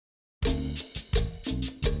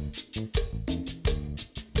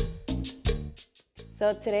So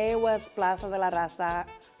today was Plaza de la Raza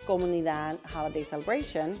Comunidad holiday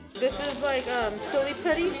celebration. This is like silly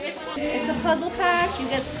putty. It's a puzzle pack. You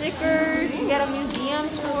get stickers. You get a museum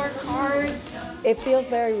tour, cards. It feels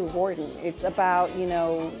very rewarding. It's about, you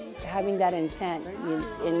know, having that intent.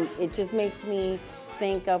 And it just makes me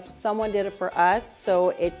think of someone did it for us,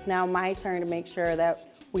 so it's now my turn to make sure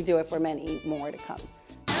that we do it for many more to come.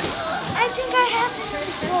 I think I have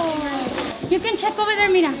this one. You can check over there,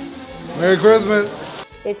 mira. Merry Christmas.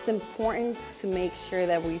 It's important to make sure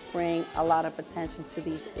that we bring a lot of attention to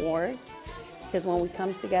these orgs, because when we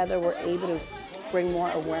come together, we're able to bring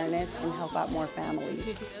more awareness and help out more families.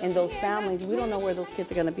 And those families, we don't know where those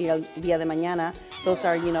kids are going to be día de mañana. Those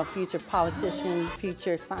are, you know, future politicians,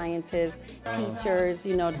 future scientists, teachers,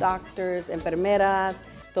 you know, doctors, enfermeras,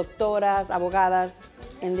 doctoras, abogadas,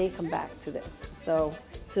 and they come back to this. So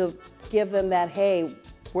to give them that, hey,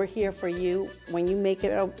 we're here for you. When you make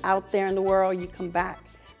it out there in the world, you come back,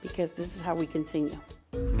 because this is how we continue.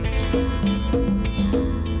 In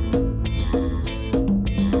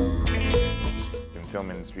film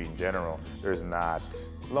industry in general, there's not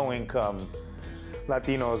low-income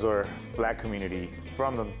Latinos or Black community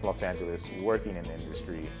from Los Angeles working in the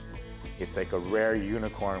industry. It's like a rare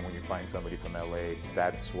unicorn when you find somebody from LA.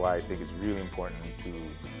 That's why I think it's really important to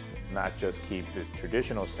not just keep the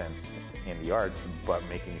traditional sense in the arts, but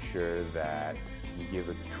making sure that we give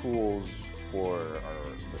the tools for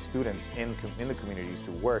the students in the communities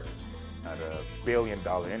to work at a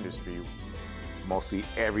billion-dollar industry. Mostly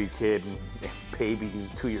every kid, babies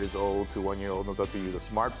 2 years old to 1 year old, knows how to use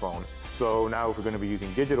a smartphone. So now if we're going to be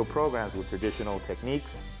using digital programs with traditional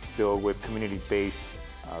techniques, still with community-based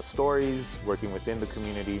stories, working within the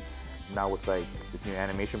community, now with like this new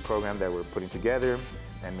animation program that we're putting together,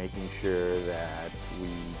 and making sure that we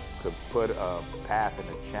could put a path and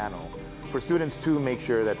a channel for students to make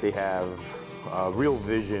sure that they have a real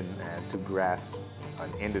vision and to grasp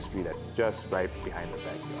an industry that's just right behind the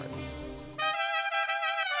backyard.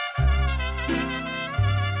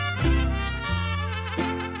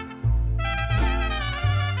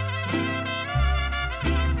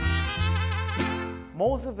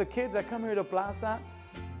 Most of the kids that come here to Plaza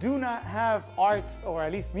do not have arts, or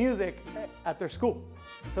at least music, at their school.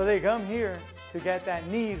 So they come here to get that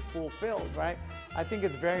need fulfilled, right? I think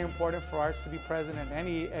it's very important for arts to be present in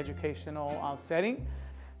any educational setting.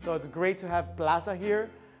 So it's great to have Plaza here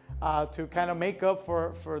to kind of make up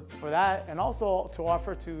for that, and also to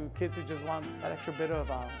offer to kids who just want that extra bit of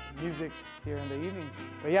music here in the evenings.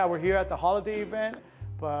 But yeah, we're here at the holiday event,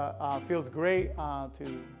 but feels great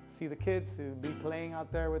to see the kids, to be playing out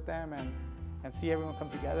there with them, and see everyone come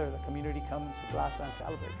together, the community come to Plaza and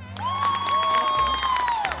celebrate.